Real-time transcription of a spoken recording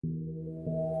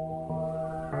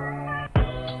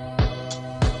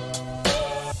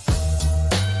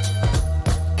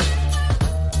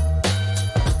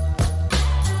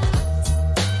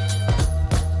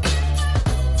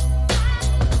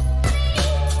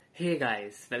Hey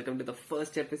guys, welcome to the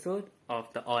first episode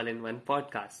of the All in One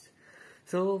podcast.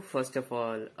 So, first of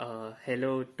all,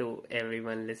 hello to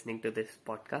everyone listening to this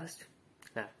podcast.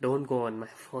 Don't go on my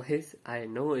voice, I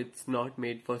know it's not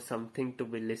made for something to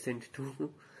be listened to.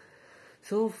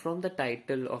 So, from the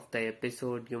title of the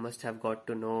episode, you must have got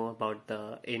to know about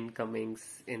the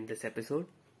incomings in this episode.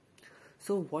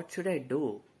 So, what should I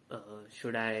do?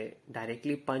 Should I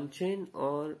directly punch in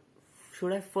or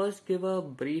should I first give a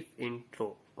brief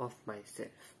intro of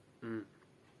myself?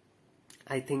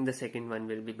 I think the second one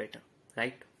will be better,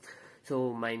 right?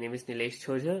 So, my name is Nilesh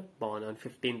Chojhar, born on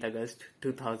 15th August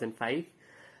 2005,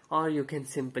 or you can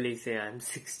simply say I'm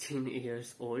 16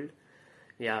 years old.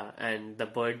 Yeah, and the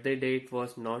birthday date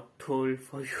was not told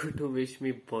for you to wish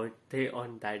me birthday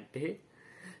on that day.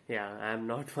 Yeah, I'm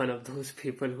not one of those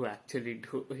people who actually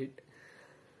do it.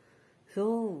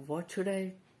 So, what should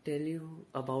I tell you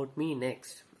about me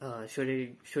next? Should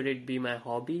it be my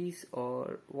hobbies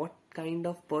or what kind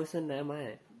of person am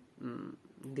I?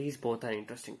 These both are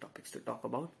interesting topics to talk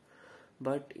about.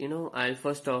 But I'll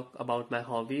first talk about my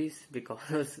hobbies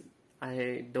because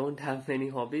I don't have many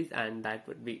hobbies and that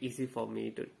would be easy for me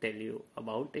to tell you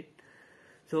about it.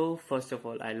 So, first of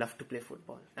all, I love to play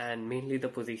football and mainly the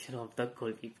position of the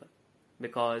goalkeeper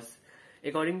because,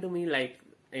 according to me,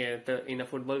 in a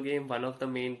football game, one of the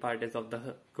main part is of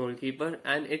the goalkeeper,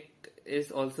 and it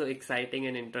is also exciting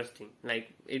and interesting.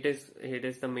 Like it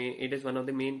is one of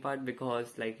the main part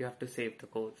because like you have to save the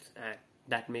goals, and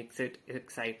that makes it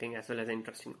exciting as well as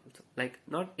interesting also. Like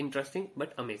not interesting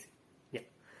but amazing. Yeah.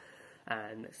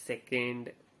 And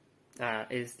second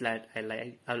is that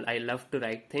I love to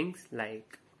write things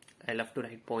like I love to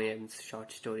write poems,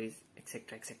 short stories,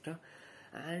 etc., etc.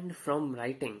 And from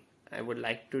writing, I would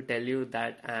like to tell you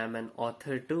that I am an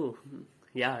author too.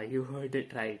 Yeah, you heard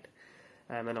it right.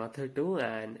 I am an author too,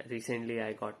 and recently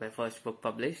I got my first book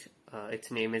published.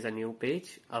 Its name is A New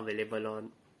Page, available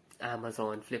on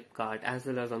Amazon, Flipkart, as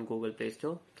well as on Google Play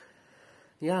Store.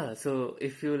 Yeah, so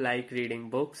if you like reading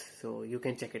books, so you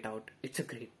can check it out. It's a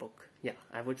great book. Yeah,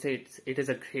 I would say it is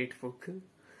a great book.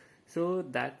 So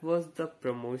that was the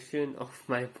promotion of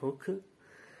my book.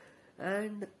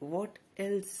 And what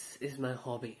else is my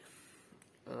hobby?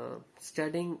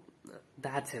 Studying,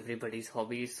 that's everybody's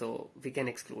hobby, so we can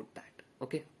exclude that.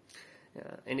 Okay.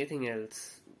 Anything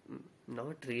else?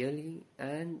 Not really.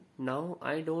 And now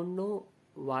I don't know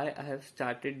why I have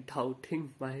started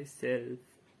doubting myself.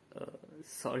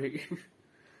 Sorry.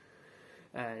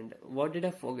 And what did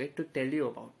I forget to tell you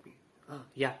about me?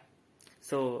 Yeah.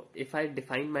 So if I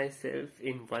define myself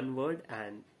in one word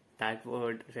and that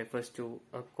word refers to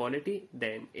a quality,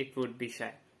 then it would be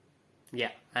shy.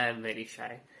 Yeah, I am very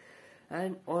shy.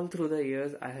 And all through the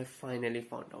years, I have finally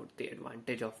found out the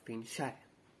advantage of being shy.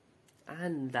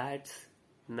 And that's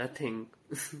nothing.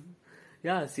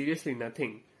 Yeah, seriously,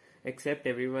 nothing. Except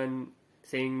everyone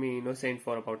saying me innocent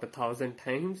for about 1,000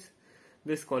 times,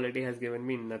 this quality has given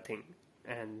me nothing.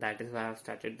 And that is why I've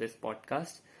started this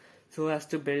podcast. So as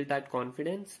to build that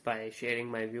confidence by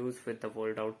sharing my views with the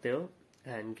world out there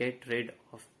and get rid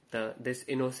of this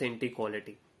innocenty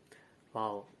quality.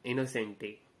 Wow,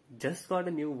 innocenty. Just got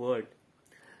a new word.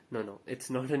 No, it's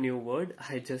not a new word.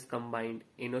 I just combined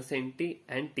innocenty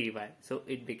and ty. So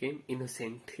it became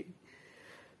innocenty.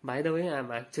 By the way,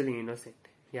 I'm actually innocent.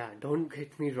 Yeah, don't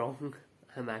get me wrong.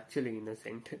 I'm actually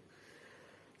innocent.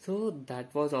 So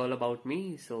that was all about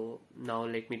me. So now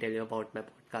let me tell you about my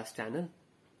podcast channel.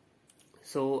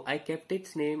 So I kept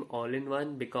its name All in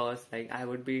One because like I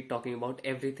would be talking about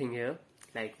everything here,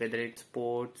 like whether it's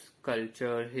sports,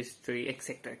 culture, history,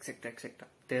 etc., etc., etc.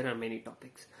 There are many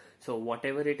topics. So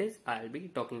whatever it is, I'll be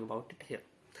talking about it here.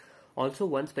 Also,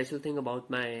 one special thing about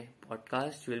my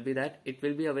podcast will be that it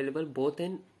will be available both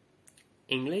in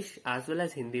English as well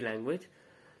as Hindi language.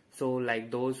 So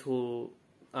like those who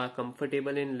are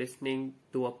comfortable in listening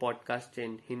to a podcast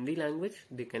in Hindi language,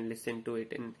 they can listen to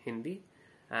it in Hindi,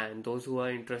 and those who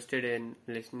are interested in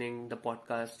listening the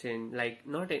podcast in like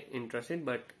not interested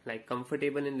but like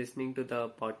comfortable in listening to the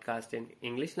podcast in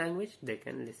English language, they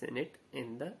can listen it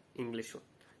in the English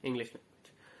language.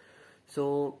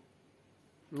 So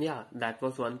yeah, that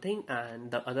was one thing,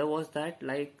 and the other was that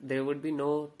like there would be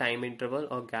no time interval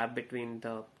or gap between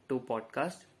the two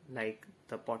podcasts, like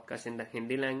the podcast in the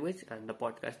Hindi language and the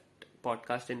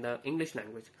podcast in the English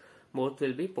language. Both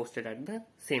will be posted at the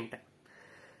same time.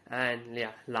 And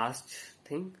yeah, last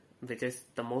thing, which is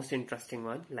the most interesting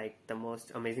one, like the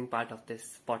most amazing part of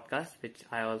this podcast, which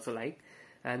I also like,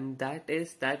 and that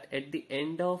is that at the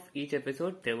end of each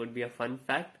episode, there would be a fun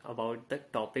fact about the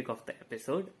topic of the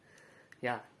episode.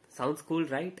 Yeah, sounds cool,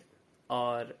 right?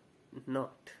 Or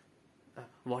not?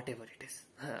 whatever it is.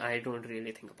 I don't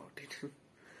really think about it.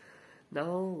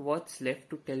 Now, what's left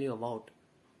to tell you about?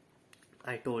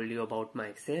 I told you about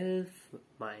myself,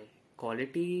 my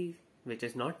quality, which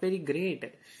is not very great,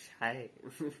 shy,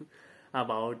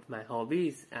 about my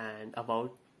hobbies, and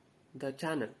about the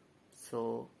channel.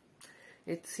 So,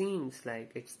 it seems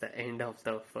like it's the end of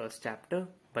the first chapter,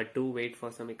 but do wait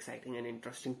for some exciting and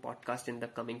interesting podcast in the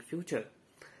coming future.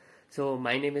 So,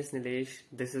 my name is Nilesh.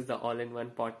 This is the All in One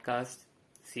podcast.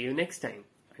 See you next time.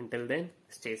 Until then,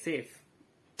 stay safe.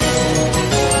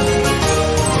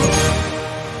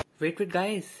 Wait,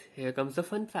 guys. Here comes the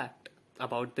fun fact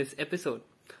about this episode.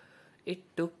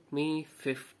 It took me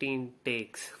 15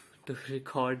 takes to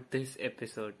record this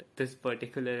episode, this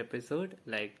particular episode,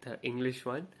 like the English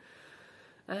one.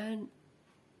 And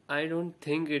I don't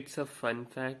think it's a fun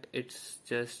fact, it's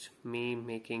just me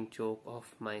making joke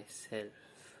of myself.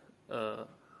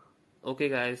 Okay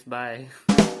guys, bye.